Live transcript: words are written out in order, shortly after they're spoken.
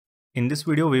In this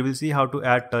video, we will see how to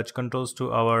add touch controls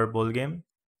to our ball game.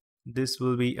 This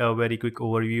will be a very quick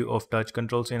overview of touch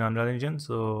controls in Unreal Engine,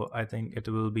 so I think it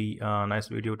will be a nice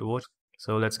video to watch.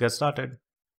 So let's get started.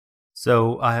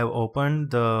 So I have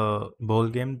opened the ball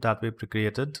game that we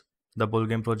created, the ball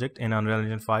game project in Unreal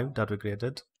Engine 5 that we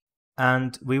created,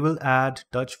 and we will add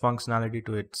touch functionality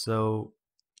to it. So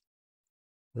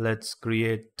let's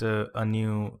create a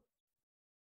new.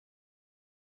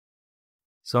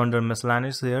 So under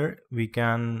miscellaneous here, we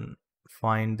can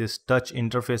find this touch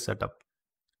interface setup.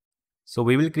 So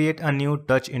we will create a new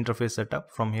touch interface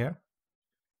setup from here.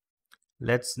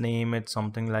 Let's name it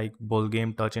something like ball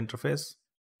game touch interface.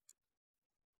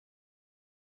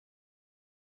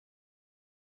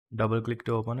 Double click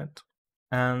to open it.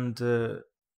 And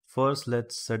first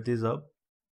let's set this up.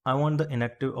 I want the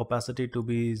inactive opacity to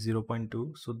be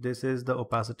 0.2. So this is the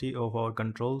opacity of our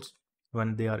controls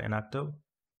when they are inactive.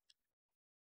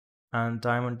 And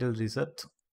time until reset,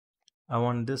 I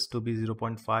want this to be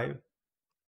 0.5.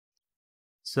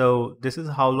 So this is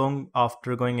how long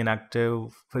after going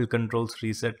inactive will controls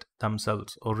reset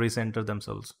themselves or recenter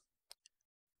themselves.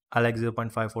 I like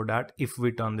 0.5 for that if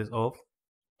we turn this off.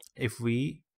 If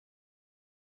we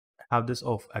have this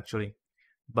off actually,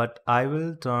 but I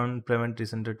will turn prevent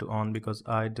recenter to on because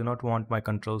I do not want my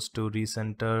controls to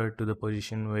recenter to the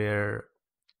position where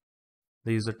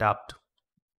the user tapped.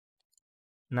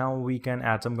 Now we can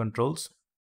add some controls.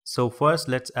 So first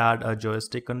let's add a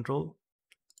joystick control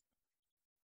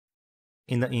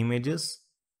in the images.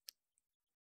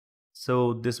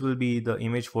 So this will be the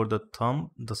image for the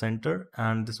thumb, the center,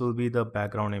 and this will be the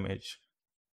background image.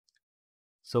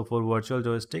 So for virtual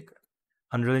joystick,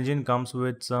 Unreal Engine comes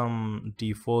with some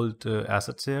default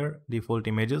assets here, default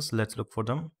images. Let's look for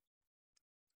them.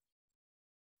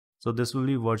 So this will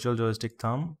be virtual joystick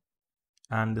thumb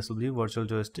and this will be virtual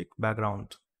joystick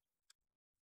background.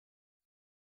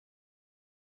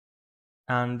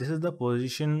 And this is the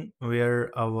position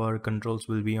where our controls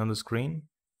will be on the screen.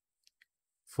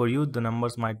 For you, the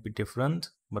numbers might be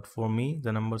different, but for me,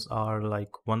 the numbers are like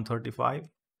 135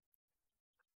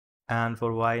 and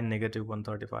for Y, negative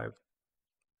 135.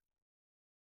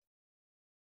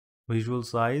 Visual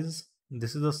size,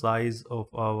 this is the size of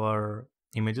our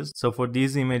images. So for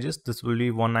these images, this will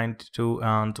be 192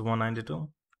 and 192.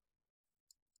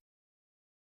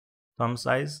 Thumb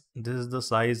size, this is the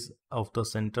size of the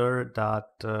center that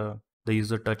the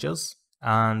user touches,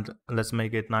 and let's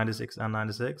make it 96 and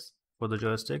 96 for the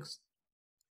joysticks.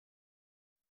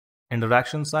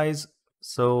 Interaction size,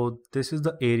 so this is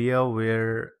the area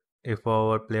where if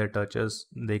our player touches,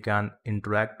 they can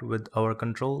interact with our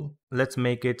control. Let's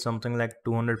make it something like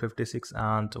 256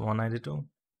 and 192.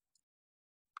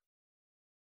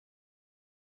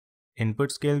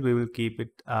 Input scale, we will keep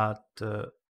it at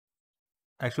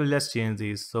actually let's change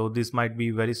these. So this might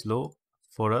be very slow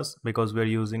for us because we're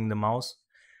using the mouse.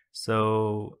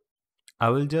 So I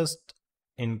will just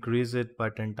increase it by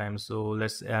 10 times. So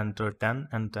let's enter 10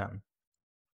 and 10.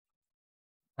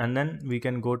 And then we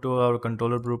can go to our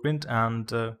controller blueprint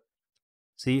and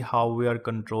see how we are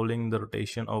controlling the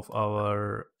rotation of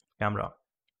our camera.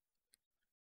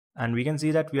 And we can see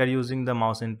that we are using the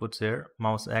mouse inputs here,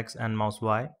 mouse X and mouse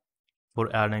Y, for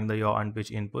adding the yaw and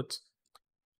pitch inputs.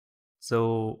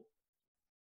 So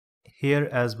here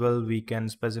as well, we can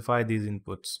specify these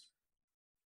inputs.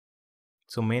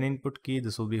 So main input key,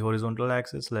 this will be horizontal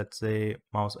axis, let's say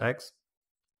mouse X.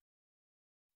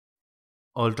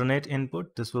 Alternate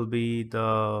input, this will be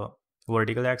the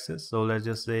vertical axis, so let's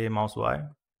just say mouse Y.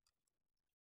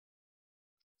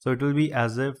 So it will be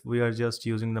as if we are just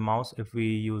using the mouse if we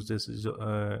use this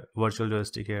virtual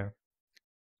joystick here.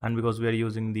 And because we are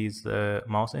using these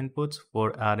mouse inputs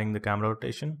for adding the camera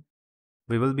rotation,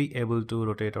 we will be able to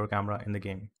rotate our camera in the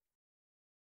game.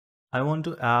 I want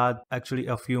to add actually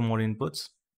a few more inputs.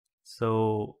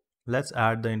 So let's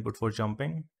add the input for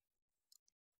jumping.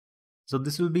 So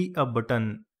this will be a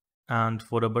button, and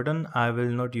for a button, I will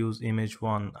not use image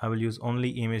 1, I will use only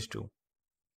image 2.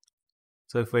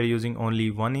 So if we're using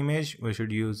only one image, we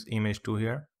should use image 2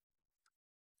 here.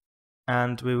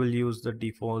 And we will use the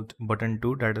default button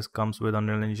 2 that is comes with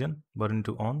Unreal Engine, button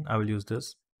 2 on, I will use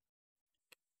this.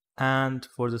 And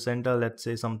for the center, let's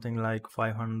say something like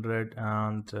 500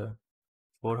 and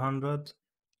 400.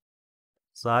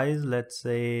 Size, let's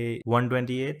say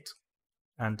 128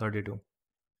 and 32.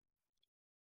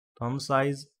 Thumb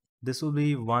size, this will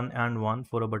be 1 and 1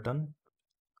 for a button.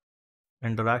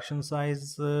 Interaction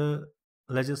size,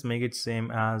 let's just make it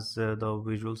same as the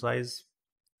visual size,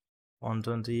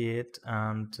 128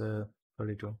 and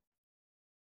 32.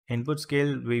 Input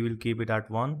scale, we will keep it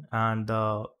at 1, and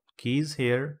the keys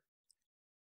here,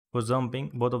 For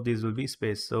jumping, both of these will be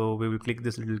space. So we will click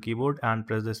this little keyboard and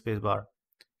press the space bar.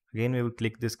 Again, we will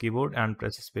click this keyboard and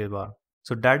press the space bar.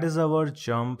 So that is our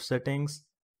jump settings.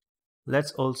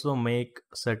 Let's also make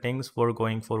settings for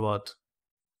going forward.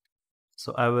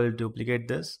 So I will duplicate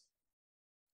this.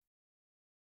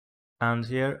 And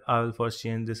here I will first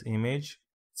change this image.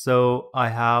 So I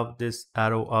have this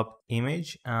arrow up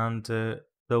image, and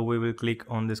so we will click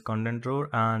on this content drawer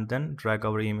and then drag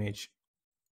our image.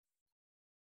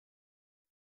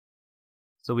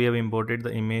 So we have imported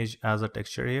the image as a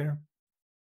texture here.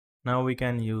 Now we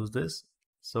can use this.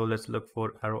 So let's look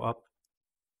for arrow up.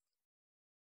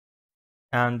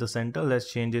 And the center,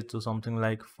 let's change it to something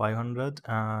like 500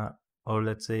 or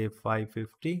let's say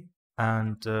 550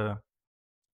 and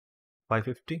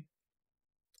 550.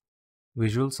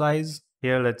 Visual size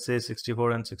here, let's say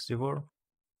 64 and 64.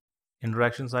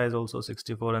 Interaction size also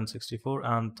 64 and 64,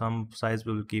 and thumb size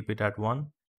we will keep it at 1.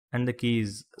 And the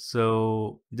keys,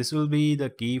 so this will be the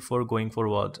key for going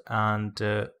forward, and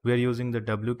we are using the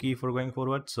W key for going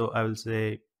forward. So I will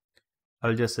say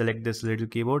I'll just select this little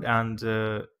keyboard and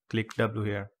click W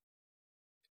here.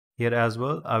 Here as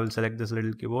well, I will select this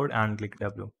little keyboard and click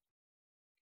W.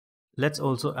 Let's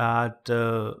also add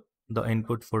the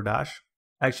input for dash.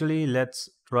 Actually, let's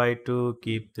try to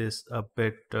keep this a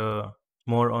bit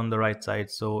more on the right side.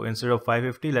 So instead of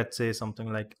 550, let's say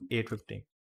something like 850.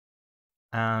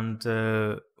 And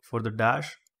for the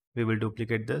dash, we will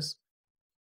duplicate this.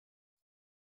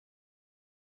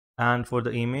 And for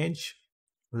the image,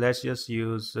 let's just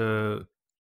use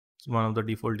one of the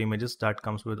default images that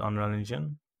comes with Unreal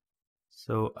Engine.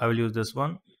 So I will use this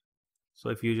one. So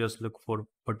if you just look for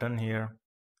button here,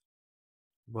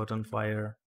 button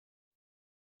fire,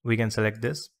 we can select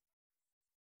this.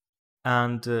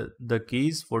 And the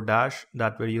keys for dash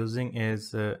that we're using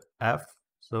is F.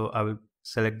 So I will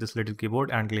select this little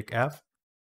keyboard and click F.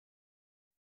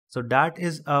 So that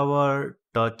is our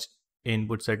touch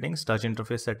input settings, touch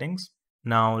interface settings.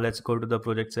 Now let's go to the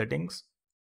project settings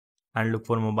and look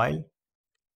for mobile.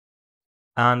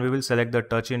 And we will select the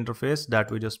touch interface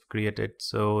that we just created.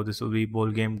 So this will be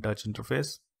ball game touch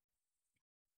interface.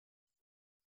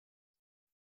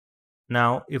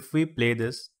 Now if we play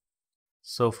this,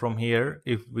 so from here,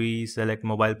 if we select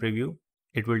mobile preview,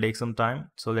 it will take some time.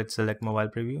 So let's select mobile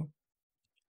preview,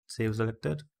 save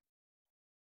selected.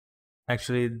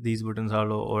 Actually, these buttons are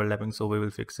overlapping, so we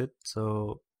will fix it.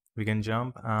 So we can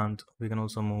jump and we can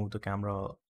also move the camera.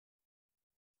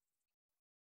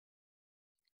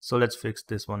 So let's fix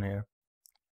this one here.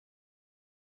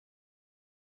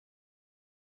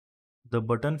 The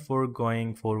button for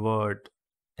going forward,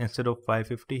 instead of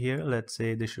 550 here, let's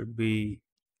say this should be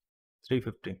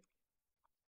 350.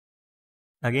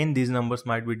 Again, these numbers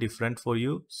might be different for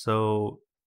you, so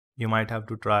you might have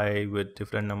to try with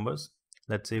different numbers.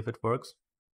 Let's see if it works.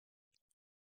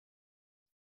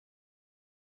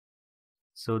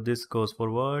 So this goes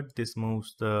forward, this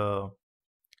moves the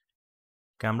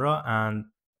camera, and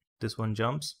this one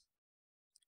jumps,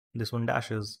 this one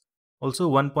dashes. Also,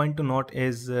 one point to note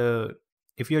is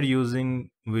if you're using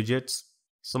widgets,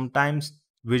 sometimes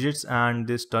widgets and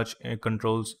this touch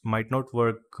controls might not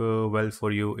work well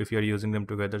for you if you're using them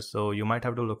together. So you might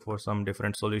have to look for some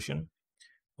different solution,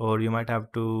 or you might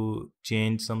have to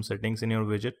change some settings in your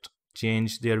widget,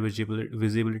 change their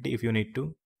visibility if you need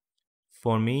to.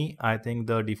 For me, I think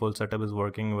the default setup is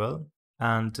working well.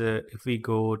 And if we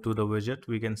go to the widget,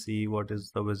 we can see what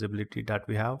is the visibility that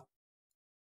we have.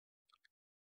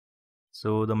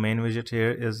 So the main widget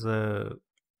here is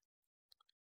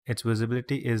its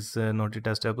visibility is not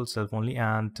testable self only,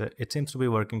 and it seems to be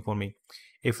working for me.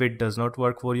 If it does not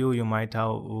work for you, you might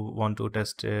want to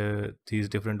test these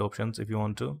different options if you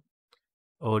want to,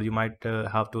 or you might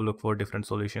have to look for different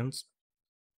solutions.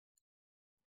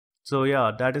 So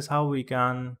yeah, that is how we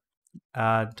can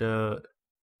add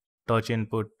touch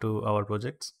input to our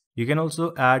projects. You can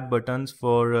also add buttons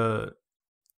for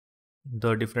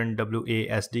the different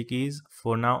WASD keys.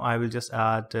 For now, I will just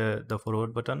add the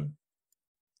forward button.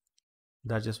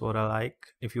 That's just what I like.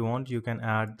 If you want, you can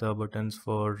add the buttons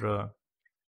for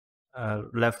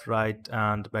left, right,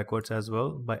 and backwards as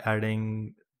well by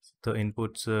adding the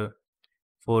inputs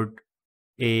for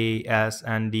A, S,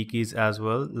 and D keys as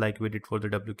well, like we did for the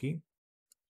W key.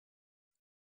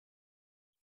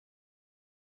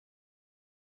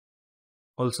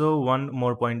 Also, one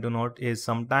more point to note is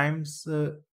sometimes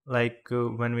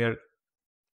when we are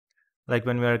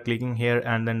clicking here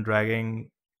and then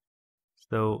dragging,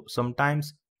 so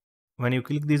sometimes when you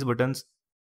click these buttons,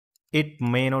 it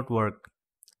may not work.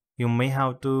 You may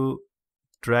have to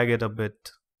drag it a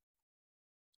bit.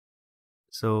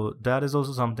 So that is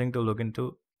also something to look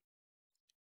into.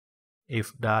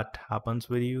 if that happens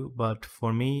with you, but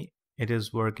for me, it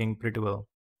is working pretty well.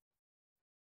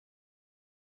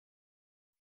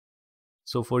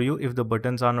 So for you, if the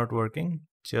buttons are not working,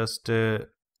 just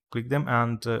click them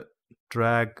and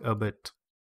drag a bit,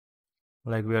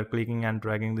 like we are clicking and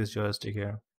dragging this joystick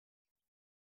here.